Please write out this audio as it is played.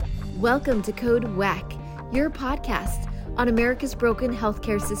Welcome to Code WAC, your podcast on America's broken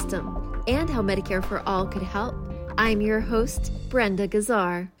healthcare system and how Medicare for All could help. I'm your host, Brenda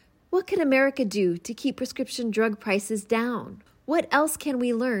Gazzar. What can America do to keep prescription drug prices down? What else can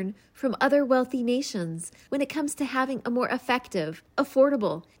we learn from other wealthy nations when it comes to having a more effective,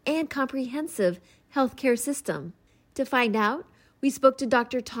 affordable, and comprehensive healthcare system? To find out, we spoke to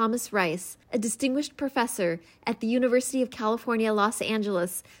Dr. Thomas Rice, a distinguished professor at the University of California, Los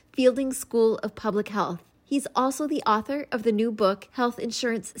Angeles, Fielding School of Public Health. He's also the author of the new book, Health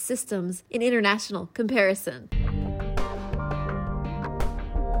Insurance Systems in International Comparison.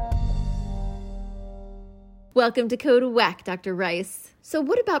 Welcome to Code WAC, Dr. Rice. So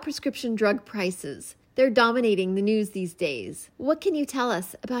what about prescription drug prices? They're dominating the news these days. What can you tell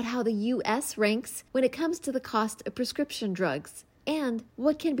us about how the U.S. ranks when it comes to the cost of prescription drugs? And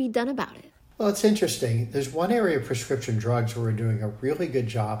what can be done about it? Well, it's interesting. There's one area of prescription drugs where we're doing a really good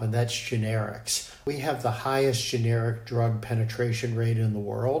job, and that's generics. We have the highest generic drug penetration rate in the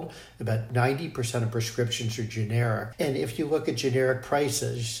world. About 90% of prescriptions are generic. And if you look at generic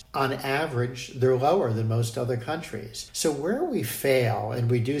prices, on average, they're lower than most other countries. So where we fail,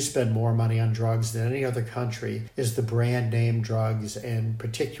 and we do spend more money on drugs than any other country, is the brand name drugs, and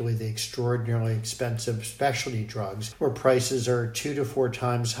particularly the extraordinarily expensive specialty drugs, where prices are 2 to 4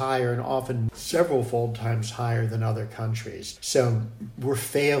 times higher and often several fold times higher than other countries. So we're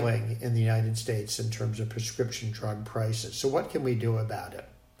failing in the United States in terms of prescription drug prices. So what can we do about it?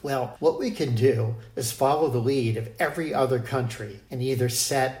 Well, what we can do is follow the lead of every other country and either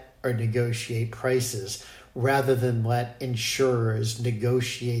set or negotiate prices rather than let insurers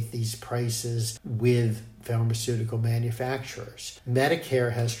negotiate these prices with pharmaceutical manufacturers.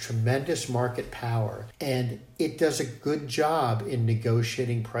 Medicare has tremendous market power, and it does a good job in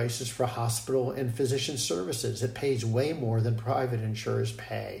negotiating prices for hospital and physician services. It pays way more than private insurers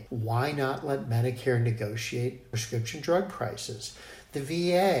pay. Why not let Medicare negotiate prescription drug prices? The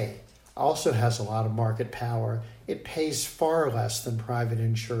VA also has a lot of market power. It pays far less than private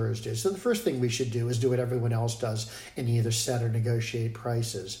insurers do. So the first thing we should do is do what everyone else does and either set or negotiate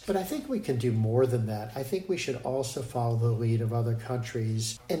prices. But I think we can do more than that. I think we should also follow the lead of other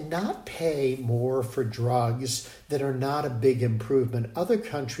countries and not pay more for drugs that are not a big improvement. Other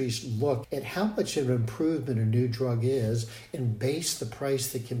countries look at how much of an improvement a new drug is and base the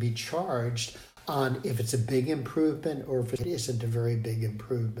price that can be charged on if it's a big improvement or if it isn't a very big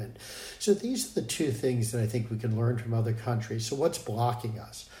improvement. So these are the two things that I think we can learn from other countries. So what's blocking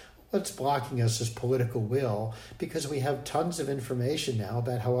us? What's blocking us is political will, because we have tons of information now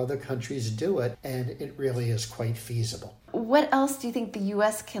about how other countries do it, and it really is quite feasible. What else do you think the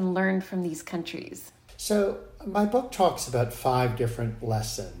U.S. can learn from these countries? So my book talks about 5 different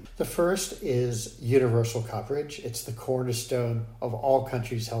lessons. The first is universal coverage. It's the cornerstone of all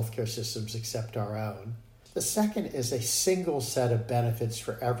countries' healthcare systems except our own. The second is a single set of benefits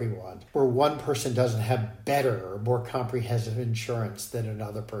for everyone, where one person doesn't have better or more comprehensive insurance than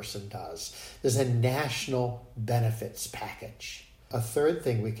another person does. There's a national benefits package. A third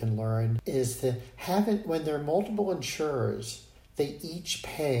thing we can learn is to have it when there are multiple insurers, they each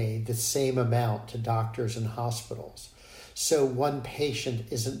pay the same amount to doctors and hospitals. So one patient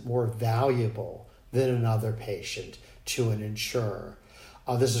isn't more valuable than another patient to an insurer.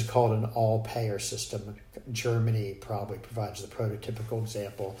 This is called an all-payer system. Germany probably provides the prototypical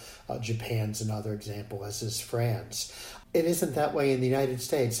example. Japan's another example, as is France. It isn't that way in the United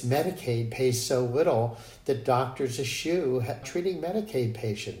States. Medicaid pays so little that doctors eschew treating Medicaid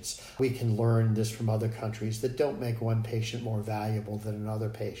patients. We can learn this from other countries that don't make one patient more valuable than another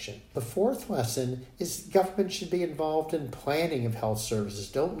patient. The fourth lesson is government should be involved in planning of health services.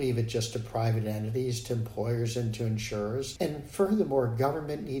 Don't leave it just to private entities, to employers, and to insurers. And furthermore,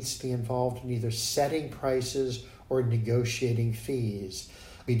 government needs to be involved in either setting prices or negotiating fees.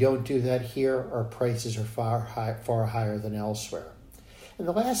 We don't do that here. Our prices are far higher than elsewhere. And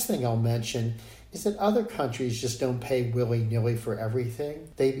the last thing I'll mention is that other countries just don't pay willy-nilly for everything.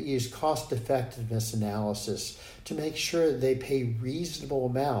 They use cost-effectiveness analysis to make sure they pay reasonable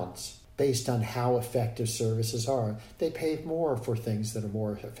amounts based on how effective services are. They pay more for things that are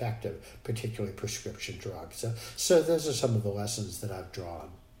more effective, particularly prescription drugs. So those are some of the lessons that I've drawn.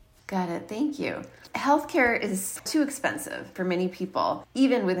 Got it. Thank you. Healthcare is too expensive for many people,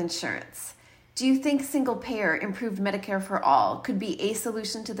 even with insurance. Do you think single-payer improved Medicare for All could be a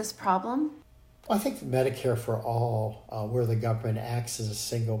solution to this problem? I think Medicare for All, where the government acts as a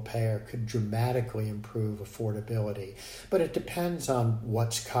single payer, could dramatically improve affordability. But it depends on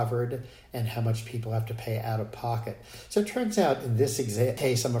what's covered and how much people have to pay out of pocket. So it turns out in this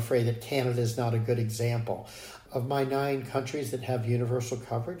case, I'm afraid that Canada is not a good example. Of my 9 countries that have universal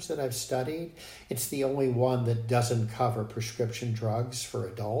coverage that I've studied, it's the only one that doesn't cover prescription drugs for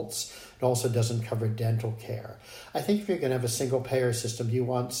adults. It also doesn't cover dental care. I think if you're going to have a single payer system, you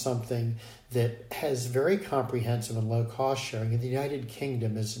want something that has very comprehensive and low cost sharing. And the United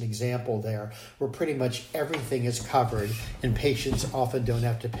Kingdom is an example there, where pretty much everything is covered and patients often don't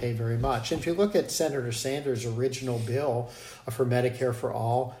have to pay very much. And if you look at Senator Sanders' original bill for Medicare for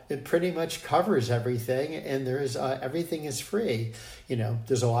All, it pretty much covers everything, and there's everything is free.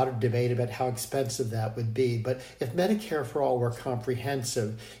 There's a lot of debate about how expensive that would be, but if Medicare for All were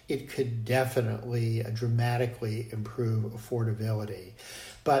comprehensive, it could definitely dramatically improve affordability.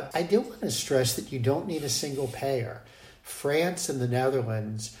 But I do want to stress that you don't need a single payer. France and the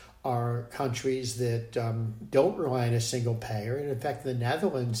Netherlands are countries that don't rely on a single payer. And in fact, the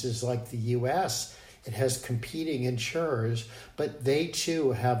Netherlands is like the U.S. It has competing insurers, but they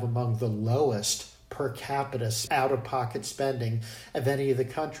too have among the lowest per capita out-of-pocket spending of any of the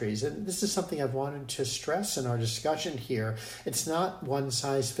countries. And this is something I've wanted to stress in our discussion here. It's not one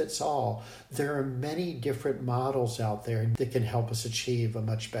size fits all. There are many different models out there that can help us achieve a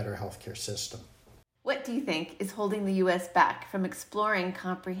much better healthcare system. What do you think is holding the U.S. back from exploring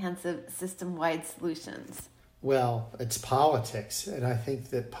comprehensive system-wide solutions? Well, it's politics, and I think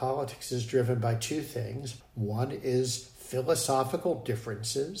that politics is driven by 2 things. One is philosophical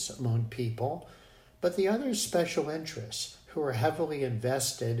differences among people, but the other is special interests who are heavily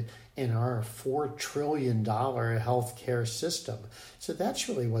invested in our $4 trillion healthcare system. So that's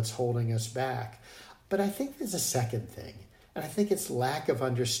really what's holding us back. But I think there's a second thing, and I think it's lack of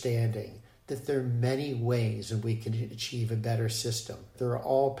understanding that there are many ways in which we can achieve a better system. There are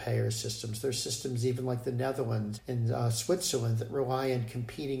all-payer systems. There are systems even like the Netherlands and Switzerland that rely on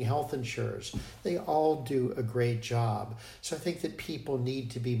competing health insurers. They all do a great job. So I think that people need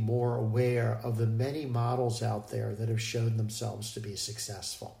to be more aware of the many models out there that have shown themselves to be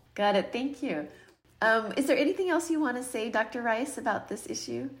successful. Got it. Thank you. Is there anything else you want to say, Dr. Rice, about this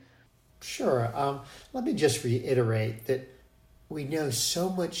issue? Sure. Let me just reiterate that we know so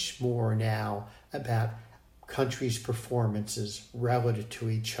much more now about countries' performances relative to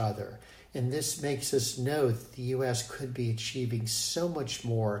each other. And this makes us know that the U.S. could be achieving so much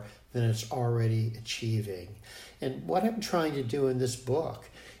more than it's already achieving. And what I'm trying to do in this book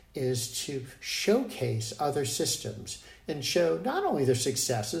is to showcase other systems and show not only their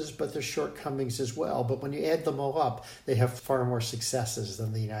successes, but their shortcomings as well. But when you add them all up, they have far more successes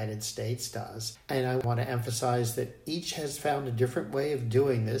than the United States does. And I want to emphasize that each has found a different way of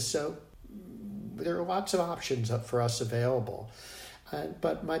doing this. So there are lots of options for us available.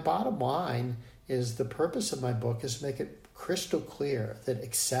 But my bottom line is the purpose of my book is to make it crystal clear that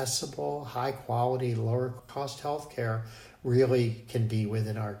accessible, high quality, lower cost healthcare really can be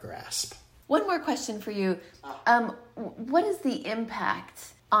within our grasp. One more question for you. What is the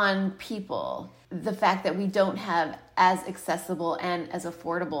impact on people, the fact that we don't have as accessible and as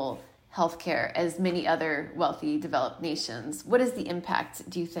affordable healthcare as many other wealthy developed nations? What is the impact,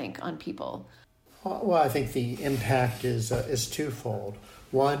 do you think, on people? Well, I think the impact is twofold.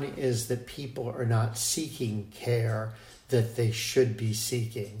 One is that people are not seeking care that they should be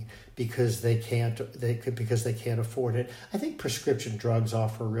seeking because they can't afford it. I think prescription drugs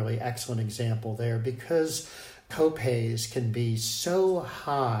offer a really excellent example there because copays can be so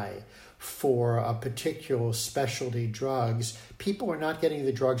high for a particular specialty drugs. People are not getting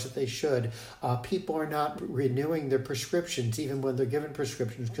the drugs that they should. People are not renewing their prescriptions even when they're given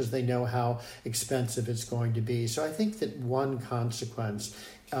prescriptions because they know how expensive it's going to be. So I think that one consequence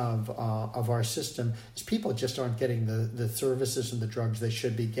of our system is people just aren't getting the services and the drugs they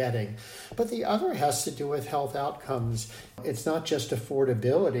should be getting. But the other has to do with health outcomes. It's not just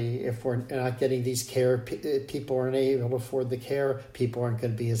affordability. If we're not getting these care, people aren't able to afford the care, people aren't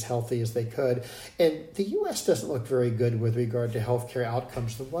going to be as healthy as they could. And the U.S. doesn't look very good with regard to healthcare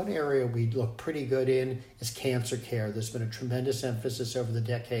outcomes. The one area we look pretty good in is cancer care. There's been a tremendous emphasis over the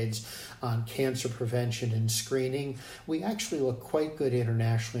decades on cancer prevention and screening. We actually look quite good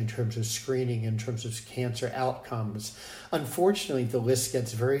internationally in terms of screening, in terms of cancer outcomes. Unfortunately, the list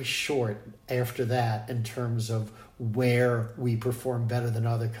gets very short after that in terms of where we perform better than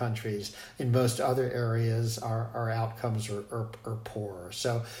other countries. In most other areas, our outcomes are poorer.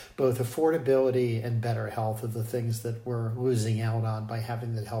 So both affordability and better health are the things that we're losing out on by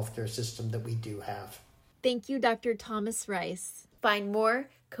having the healthcare system that we do have. Thank you, Dr. Thomas Rice. Find more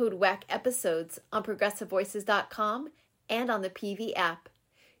Code WACK episodes on ProgressiveVoices.com and on the PV app.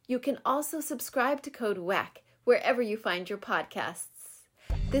 You can also subscribe to Code WACK wherever you find your podcasts.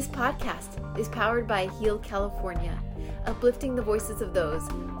 This podcast is powered by Heal California, uplifting the voices of those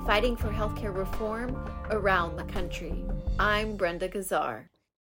fighting for healthcare reform around the country. I'm Brenda Gazzar.